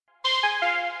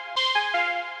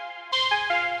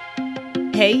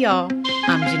Hey y'all,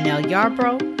 I'm Janelle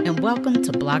Yarbrough, and welcome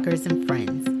to Bloggers and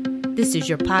Friends. This is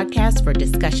your podcast for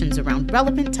discussions around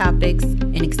relevant topics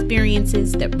and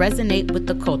experiences that resonate with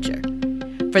the culture.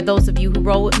 For those of you who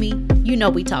roll with me, you know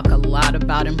we talk a lot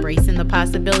about embracing the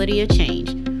possibility of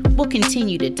change. We'll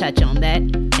continue to touch on that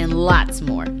and lots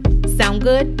more. Sound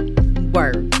good?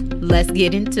 Word. Let's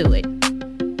get into it.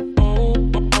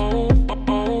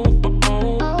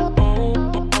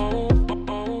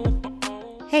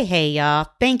 Hey, y'all.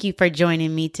 Thank you for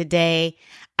joining me today.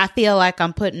 I feel like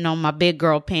I'm putting on my big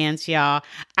girl pants, y'all.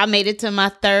 I made it to my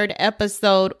third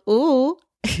episode. Ooh.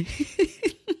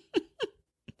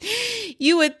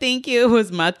 You would think it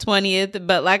was my 20th,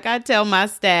 but like I tell my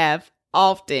staff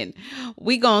often,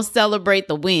 we gonna celebrate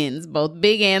the wins, both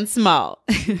big and small.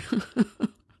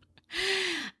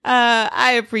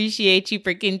 I appreciate you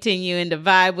for continuing to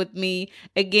vibe with me.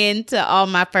 Again, to all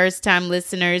my first-time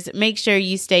listeners, make sure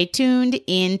you stay tuned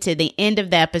in to the end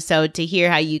of the episode to hear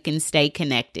how you can stay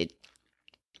connected.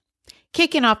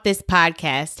 Kicking off this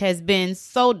podcast has been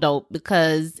so dope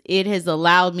because it has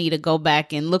allowed me to go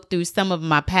back and look through some of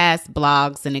my past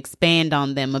blogs and expand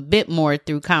on them a bit more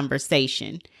through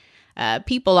conversation.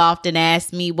 People often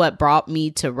ask me what brought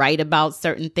me to write about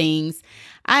certain things.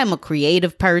 I am a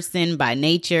creative person by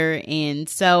nature, and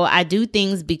so I do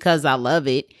things because I love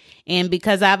it and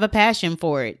because I have a passion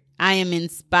for it. I am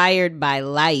inspired by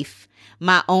life,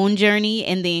 my own journey,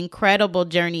 and the incredible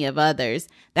journey of others.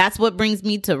 That's what brings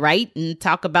me to write and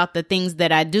talk about the things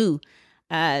that I do.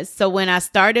 So when I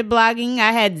started blogging,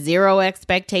 I had zero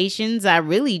expectations. I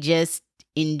really just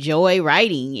enjoy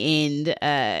writing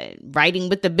and writing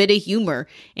with a bit of humor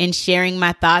and sharing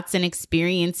my thoughts and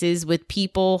experiences with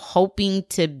people, hoping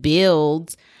to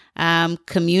build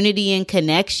community and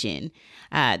connection.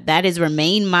 That has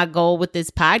remained my goal with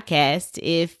this podcast.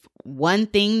 If one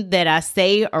thing that I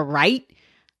say or write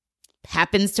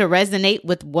happens to resonate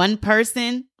with one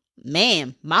person,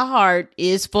 man, my heart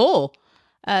is full.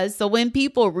 So when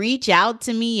people reach out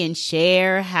to me and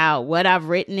share how what I've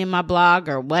written in my blog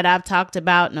or what I've talked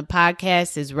about in a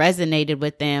podcast has resonated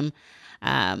with them,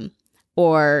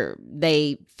 or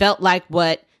they felt like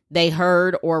what they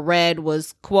heard or read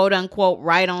was quote unquote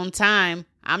right on time,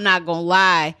 I'm not gonna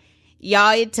lie.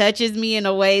 Y'all, it touches me in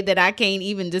a way that I can't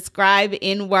even describe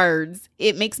in words.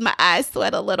 It makes my eyes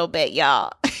sweat a little bit,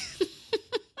 y'all.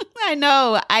 I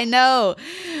know.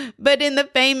 But in the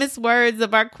famous words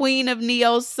of our queen of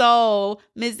neo soul,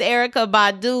 Miss Erykah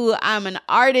Badu, I'm an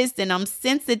artist and I'm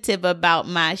sensitive about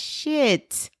my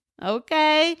shit.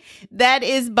 Okay? That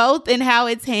is both in how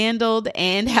it's handled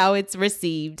and how it's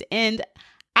received. And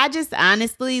I just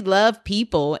honestly love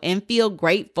people and feel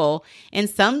grateful and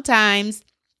sometimes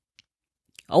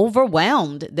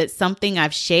overwhelmed that something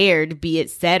I've shared, be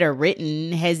it said or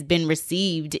written, has been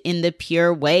received in the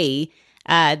pure way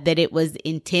that it was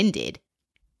intended.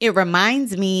 It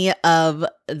reminds me of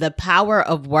the power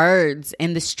of words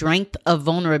and the strength of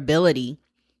vulnerability.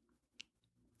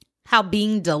 How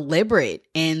being deliberate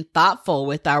and thoughtful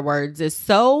with our words is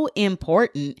so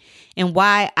important, and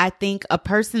why I think a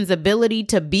person's ability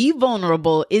to be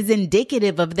vulnerable is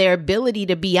indicative of their ability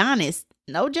to be honest.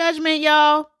 No judgment,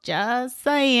 y'all. Just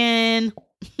saying.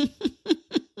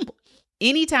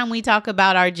 Anytime we talk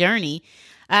about our journey,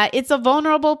 it's a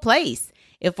vulnerable place.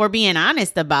 If we're being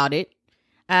honest about it,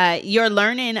 you're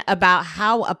learning about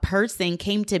how a person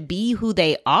came to be who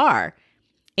they are.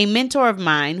 A mentor of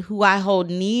mine who I hold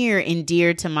near and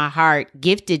dear to my heart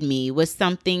gifted me with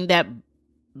something that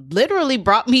literally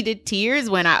brought me to tears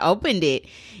when I opened it.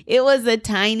 It was a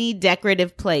tiny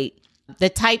decorative plate, the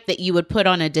type that you would put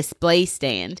on a display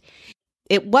stand.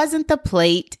 It wasn't the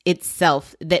plate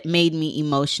itself that made me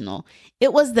emotional.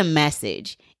 It was the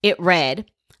message. It read,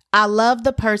 "I love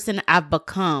the person I've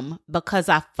become because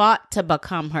I fought to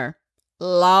become her."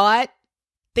 Lord,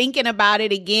 thinking about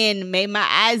it again made my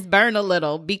eyes burn a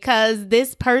little because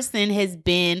this person has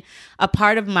been a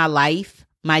part of my life,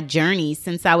 my journey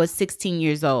since I was 16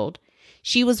 years old.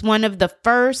 She was one of the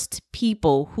first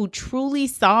people who truly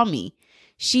saw me.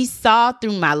 She saw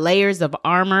through my layers of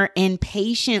armor and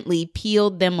patiently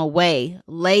peeled them away,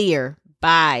 layer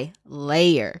by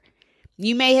layer.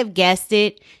 You may have guessed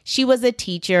it. She was a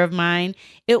teacher of mine.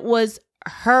 It was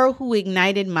her who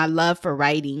ignited my love for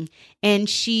writing, and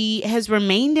she has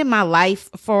remained in my life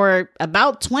for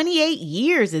about 28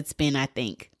 years it's been, I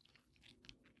think.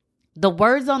 The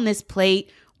words on this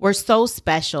plate were so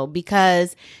special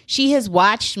because she has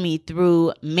watched me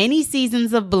through many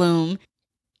seasons of bloom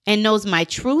and knows my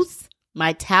truths,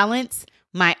 my talents,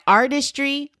 my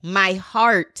artistry, my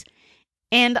heart,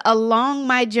 and along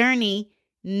my journey,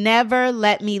 never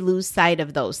let me lose sight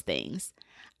of those things.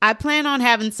 I plan on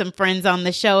having some friends on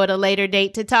the show at a later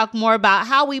date to talk more about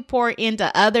how we pour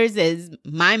into others as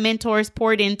my mentors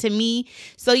poured into me.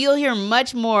 So you'll hear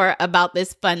much more about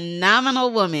this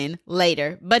phenomenal woman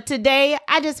later. But today,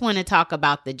 I just want to talk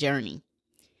about the journey.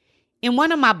 In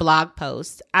one of my blog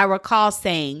posts, I recall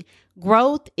saying,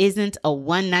 growth isn't a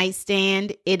one-night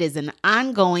stand. It is an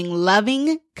ongoing,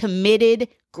 loving, committed,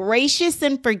 gracious,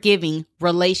 and forgiving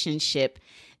relationship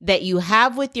that you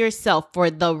have with yourself for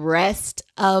the rest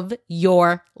of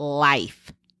your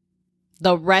life.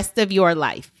 The rest of your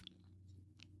life.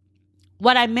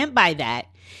 What I meant by that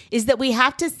is that we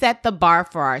have to set the bar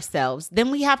for ourselves.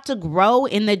 Then we have to grow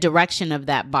in the direction of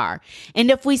that bar. And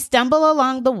if we stumble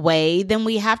along the way, then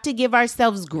we have to give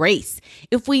ourselves grace.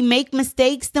 If we make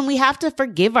mistakes, then we have to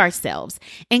forgive ourselves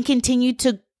and continue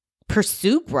to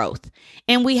pursue growth.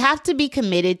 And we have to be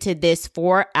committed to this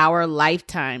for our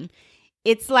lifetime.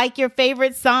 It's like your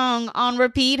favorite song on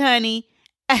repeat, honey.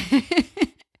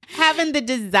 Having the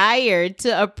desire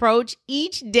to approach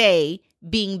each day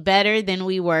being better than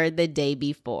we were the day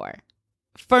before.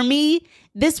 For me,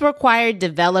 this required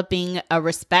developing a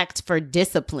respect for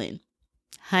discipline.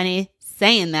 Honey,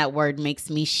 saying that word makes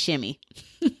me shimmy.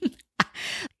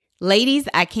 Ladies,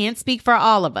 I can't speak for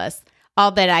all of us.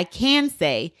 All that I can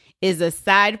say is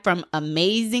aside from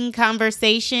amazing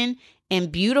conversation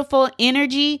and beautiful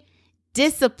energy,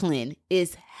 discipline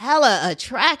is hella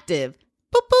attractive.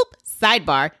 Boop, boop.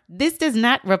 Sidebar, this does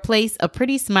not replace a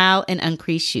pretty smile and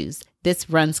uncreased shoes.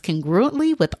 This runs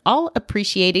congruently with all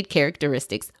appreciated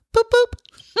characteristics. Boop, boop.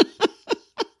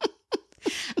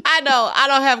 I know, I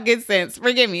don't have good sense.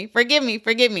 Forgive me.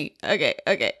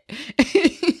 Okay.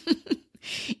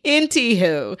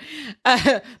 Anywho,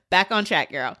 back on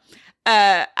track, girl.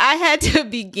 I had to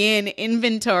begin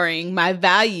inventorying my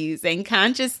values and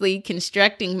consciously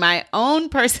constructing my own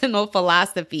personal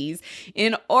philosophies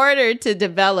in order to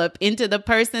develop into the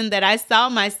person that I saw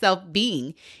myself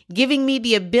being, giving me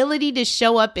the ability to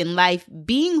show up in life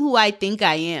being who I think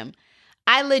I am.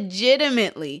 I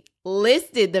legitimately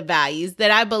listed the values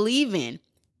that I believe in: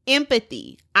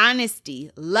 empathy, honesty,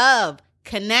 love,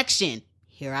 connection.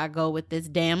 Here I go with this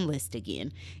damn list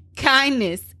again.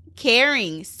 Kindness,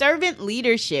 caring, servant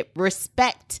leadership,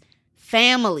 respect,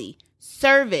 family,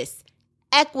 service,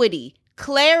 equity,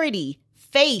 clarity,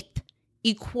 faith,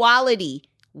 equality,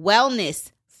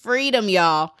 wellness, freedom,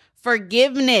 y'all,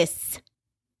 forgiveness,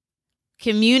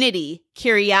 community,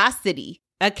 curiosity,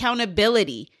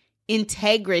 accountability,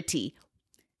 integrity,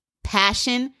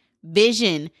 passion,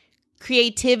 vision,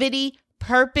 creativity,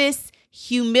 purpose,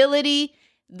 humility.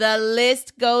 The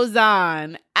list goes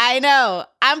on. I know.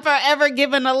 I'm forever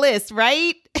given a list,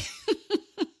 right?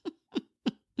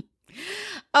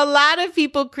 A lot of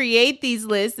people create these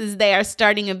lists as they are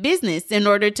starting a business in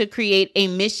order to create a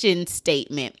mission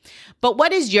statement. But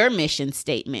what is your mission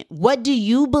statement? What do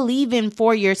you believe in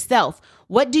for yourself?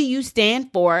 What do you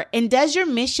stand for? And does your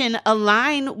mission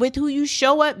align with who you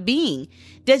show up being?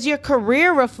 Does your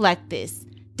career reflect this?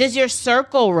 Does your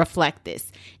circle reflect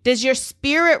this? Does your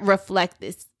spirit reflect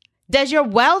this? Does your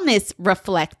wellness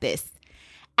reflect this?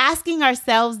 Asking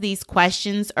ourselves these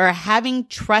questions, or having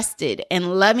trusted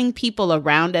and loving people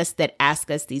around us that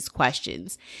ask us these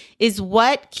questions, is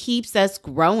what keeps us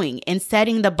growing and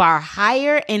setting the bar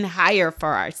higher and higher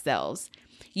for ourselves.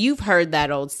 You've heard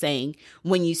that old saying,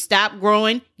 when you stop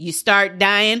growing, you start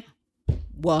dying.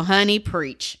 Well, honey,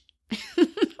 preach.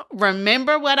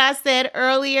 Remember what I said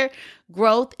earlier?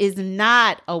 Growth is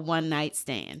not a one-night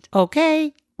stand.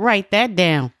 Okay, write that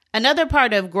down. Another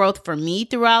part of growth for me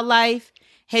throughout life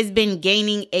has been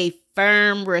gaining a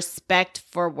firm respect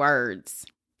for words.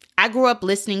 I grew up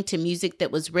listening to music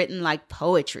that was written like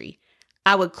poetry.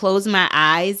 I would close my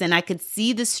eyes and I could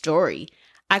see the story.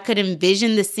 I could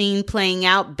envision the scene playing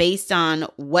out based on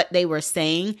what they were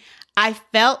saying. I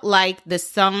felt like the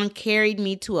song carried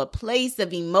me to a place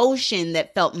of emotion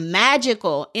that felt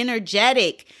magical,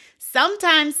 energetic,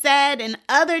 sometimes sad and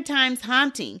other times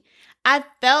haunting. I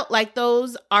felt like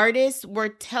those artists were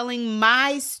telling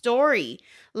my story.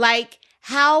 Like,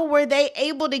 how were they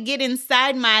able to get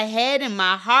inside my head and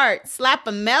my heart, slap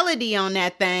a melody on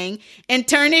that thing, and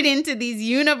turn it into these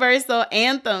universal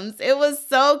anthems? It was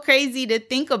so crazy to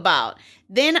think about.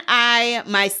 Then I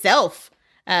myself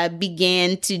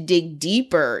began to dig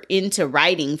deeper into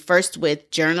writing, first with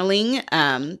journaling,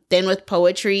 then with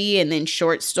poetry, and then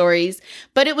short stories.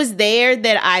 But it was there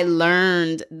that I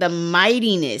learned the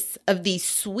mightiness of these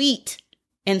sweet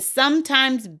and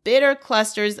sometimes bitter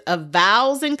clusters of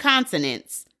vowels and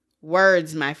consonants.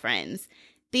 Words, my friends.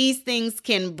 These things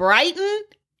can brighten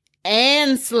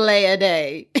and slay a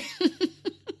day.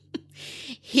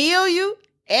 Heal you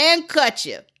and cut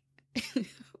you.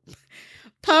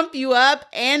 pump you up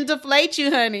and deflate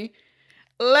you, honey.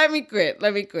 Let me quit.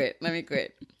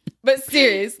 But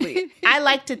seriously, I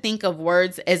like to think of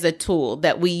words as a tool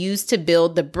that we use to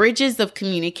build the bridges of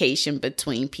communication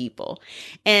between people.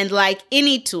 And like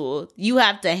any tool, you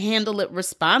have to handle it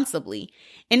responsibly.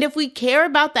 And if we care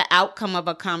about the outcome of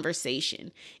a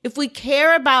conversation, if we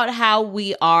care about how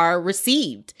we are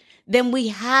received, then we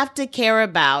have to care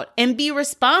about and be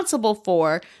responsible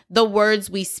for the words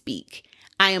we speak.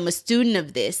 I am a student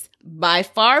of this, by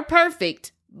far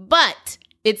perfect, but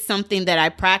it's something that I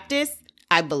practice,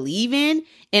 I believe in,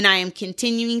 and I am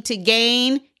continuing to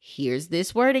gain, here's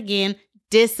this word again,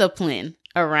 discipline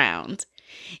around.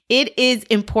 It is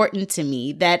important to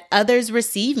me that others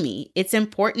receive me. It's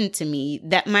important to me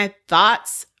that my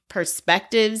thoughts,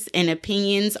 perspectives, and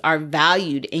opinions are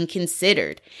valued and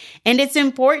considered. And it's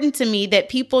important to me that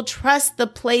people trust the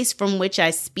place from which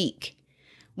I speak.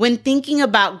 When thinking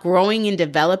about growing and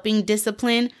developing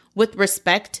discipline with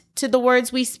respect to the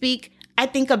words we speak, I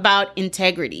think about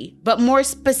integrity, but more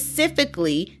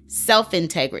specifically,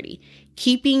 self-integrity,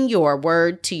 keeping your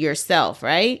word to yourself,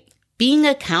 right? Being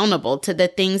accountable to the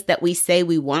things that we say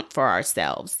we want for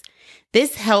ourselves.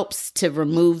 This helps to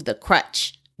remove the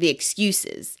crutch, the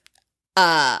excuses.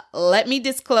 Let me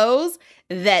disclose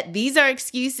that these are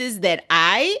excuses that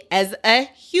I, as a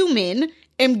human,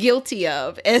 am guilty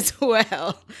of as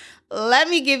well. Let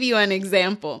me give you an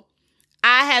example.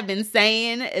 I have been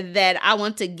saying that I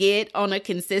want to get on a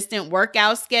consistent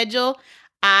workout schedule.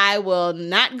 I will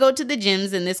not go to the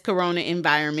gyms in this corona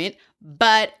environment,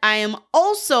 but I am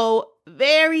also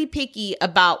very picky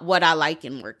about what I like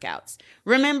in workouts.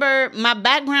 Remember, my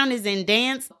background is in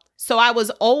dance, so I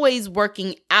was always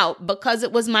working out because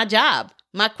it was my job,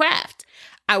 my craft.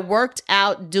 I worked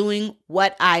out doing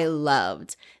what I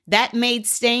loved. That made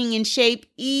staying in shape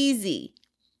easy.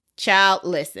 Child,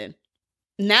 listen.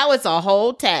 Now it's a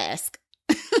whole task.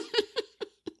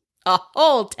 A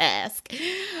whole task.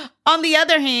 On the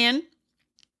other hand,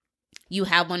 you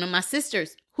have one of my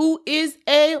sisters who is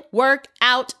a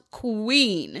workout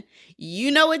queen. You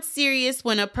know it's serious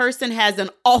when a person has an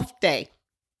off day.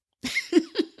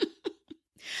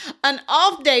 An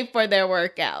off day for their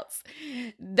workouts.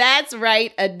 That's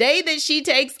right, a day that she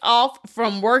takes off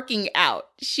from working out.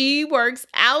 She works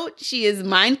out, she is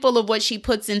mindful of what she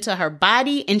puts into her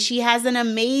body, and she has an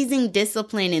amazing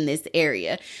discipline in this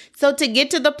area. So to get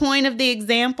to the point of the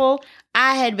example,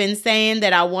 I had been saying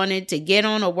that I wanted to get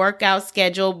on a workout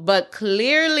schedule, but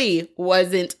clearly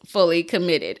wasn't fully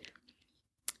committed.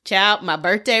 Child, my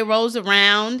birthday rolls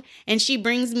around and she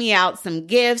brings me out some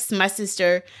gifts. My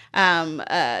sister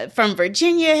from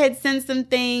Virginia had sent some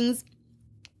things.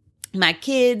 My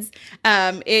kids,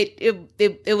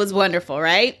 it was wonderful,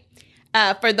 right?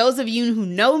 For those of you who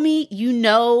know me, you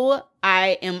know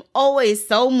I am always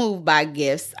so moved by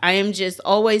gifts. I am just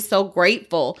always so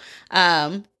grateful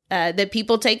that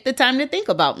people take the time to think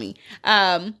about me.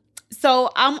 So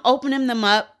I'm opening them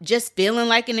up, just feeling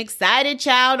like an excited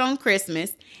child on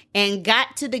Christmas, and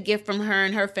got to the gift from her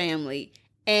and her family.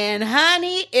 And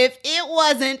honey, if it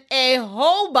wasn't a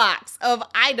whole box of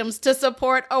items to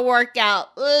support a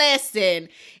workout, listen,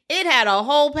 it had a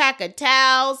whole pack of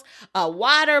towels, a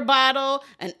water bottle,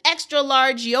 an extra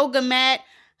large yoga mat,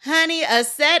 honey, a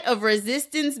set of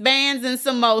resistance bands, and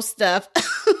some more stuff.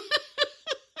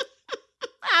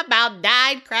 I about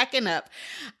died cracking up.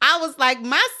 I was like,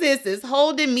 my sis is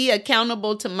holding me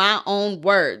accountable to my own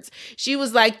words. She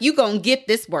was like, you gonna get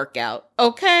this workout,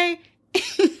 okay?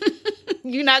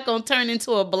 You're not gonna turn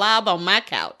into a blob on my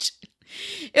couch.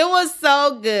 It was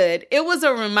so good. It was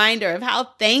a reminder of how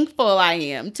thankful I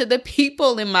am to the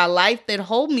people in my life that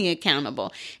hold me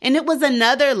accountable. And it was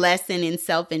another lesson in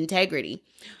self-integrity.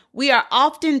 We are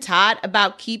often taught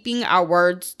about keeping our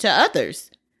words to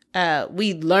others.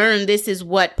 We learn this is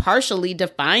what partially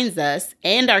defines us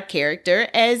and our character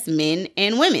as men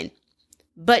and women.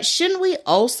 But shouldn't we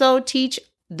also teach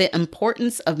the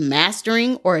importance of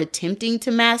mastering or attempting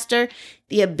to master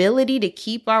the ability to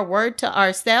keep our word to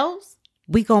ourselves?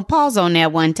 We gonna pause on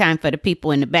that one time for the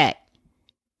people in the back.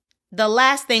 The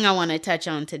last thing I want to touch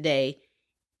on today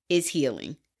is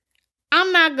healing.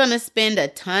 I'm not going to spend a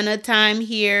ton of time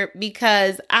here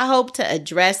because I hope to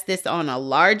address this on a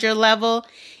larger level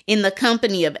in the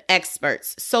company of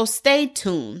experts. So stay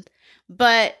tuned.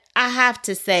 But I have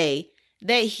to say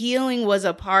that healing was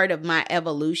a part of my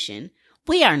evolution.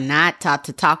 We are not taught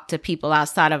to talk to people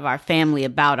outside of our family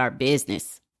about our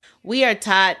business. We are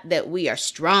taught that we are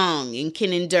strong and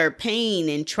can endure pain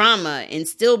and trauma and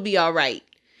still be all right.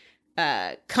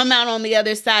 Come out on the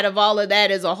other side of all of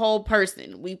that as a whole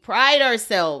person. We pride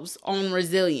ourselves on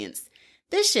resilience.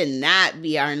 This should not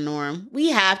be our norm.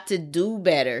 We have to do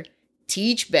better,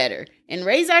 teach better, and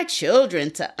raise our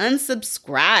children to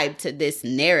unsubscribe to this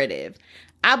narrative.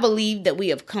 I believe that we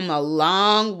have come a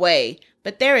long way,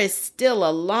 but there is still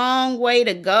a long way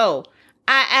to go.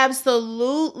 I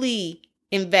absolutely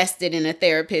invested in a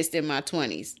therapist in my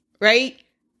 20s, right?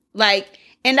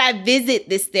 And I visit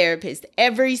this therapist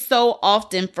every so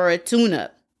often for a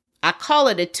tune-up. I call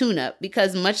it a tune-up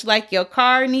because much like your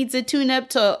car needs a tune-up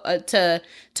to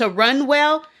run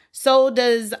well, so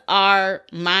does our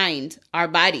mind, our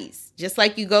bodies. Just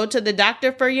like you go to the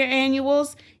doctor for your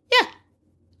annuals,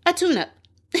 a tune-up.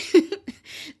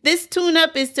 This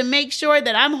tune-up is to make sure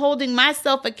that I'm holding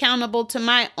myself accountable to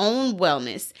my own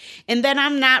wellness and that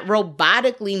I'm not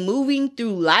robotically moving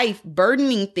through life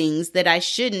burdening things that I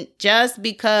shouldn't just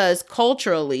because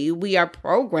culturally we are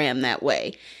programmed that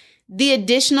way. The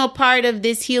additional part of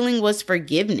this healing was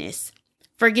forgiveness.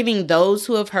 Forgiving those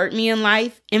who have hurt me in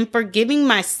life and forgiving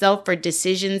myself for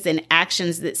decisions and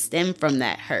actions that stem from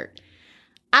that hurt.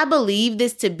 I believe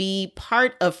this to be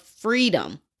part of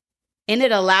freedom. And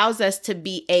it allows us to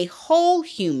be a whole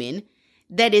human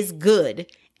that is good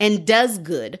and does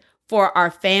good for our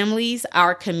families,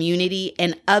 our community,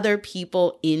 and other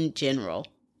people in general.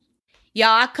 Y'all,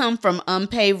 I come from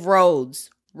unpaved roads,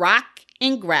 rock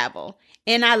and gravel,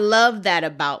 and I love that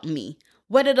about me.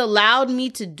 What it allowed me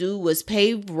to do was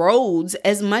pave roads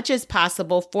as much as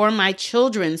possible for my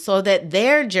children so that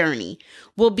their journey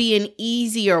will be an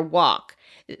easier walk.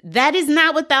 That is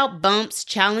not without bumps,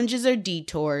 challenges, or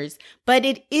detours, but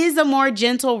it is a more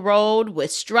gentle road with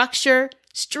structure,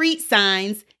 street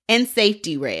signs, and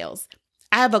safety rails.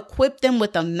 I have equipped them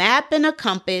with a map and a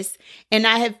compass, and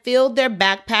I have filled their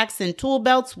backpacks and tool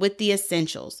belts with the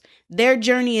essentials. Their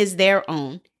journey is their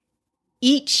own.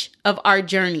 Each of our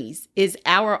journeys is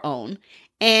our own,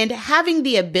 and having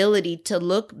the ability to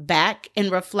look back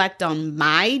and reflect on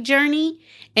my journey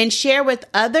and share with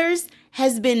others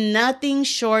has been nothing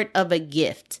short of a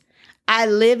gift. I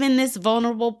live in this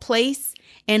vulnerable place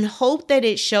and hope that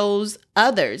it shows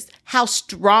others how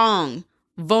strong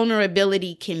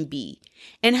vulnerability can be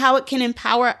and how it can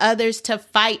empower others to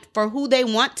fight for who they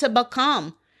want to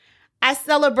become. I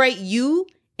celebrate you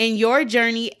and your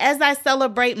journey as I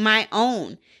celebrate my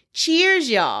own. Cheers,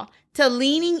 y'all, to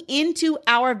leaning into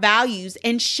our values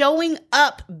and showing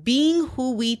up being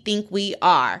who we think we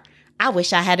are. I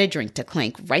wish I had a drink to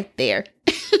clink right there.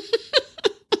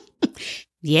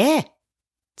 Yeah.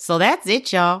 So that's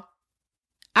it, y'all.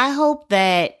 I hope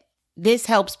that this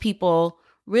helps people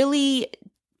really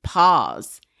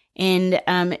pause and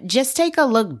just take a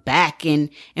look back and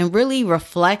really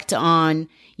reflect on,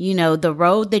 the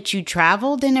road that you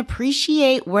traveled and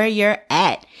appreciate where you're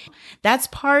at. That's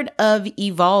part of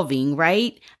evolving,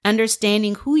 right?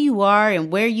 Understanding who you are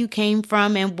and where you came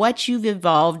from and what you've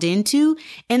evolved into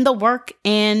and the work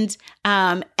and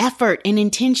effort and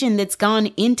intention that's gone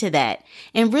into that,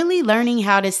 and really learning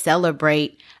how to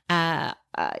celebrate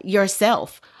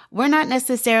yourself. We're not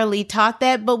necessarily taught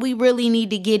that, but we really need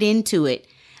to get into it.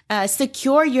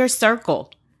 Secure your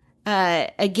circle.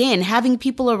 Again, having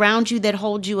people around you that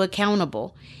hold you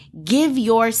accountable. Give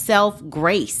yourself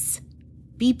grace.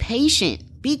 Be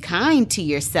patient. Be kind to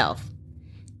yourself.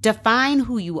 Define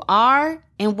who you are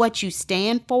and what you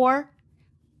stand for.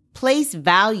 Place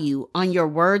value on your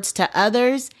words to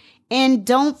others, and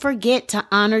don't forget to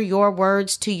honor your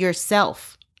words to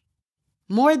yourself.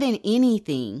 More than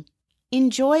anything,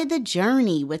 enjoy the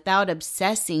journey without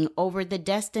obsessing over the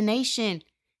destination.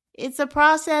 It's a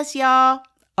process, y'all.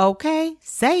 Okay,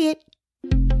 say it.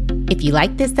 If you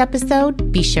like this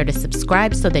episode, be sure to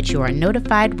subscribe so that you are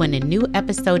notified when a new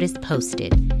episode is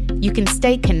posted. You can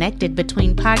stay connected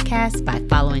between podcasts by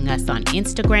following us on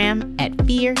Instagram at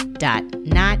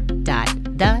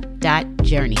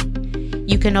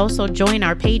fear.not.the.journey. You can also join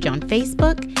our page on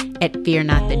Facebook at Fear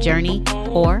Not The Journey,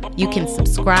 or you can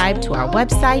subscribe to our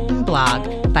website and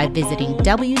blog by visiting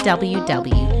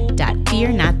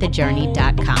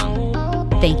www.fearnotthejourney.com.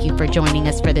 Thank you for joining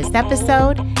us for this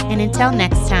episode, and until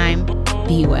next time,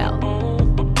 be well.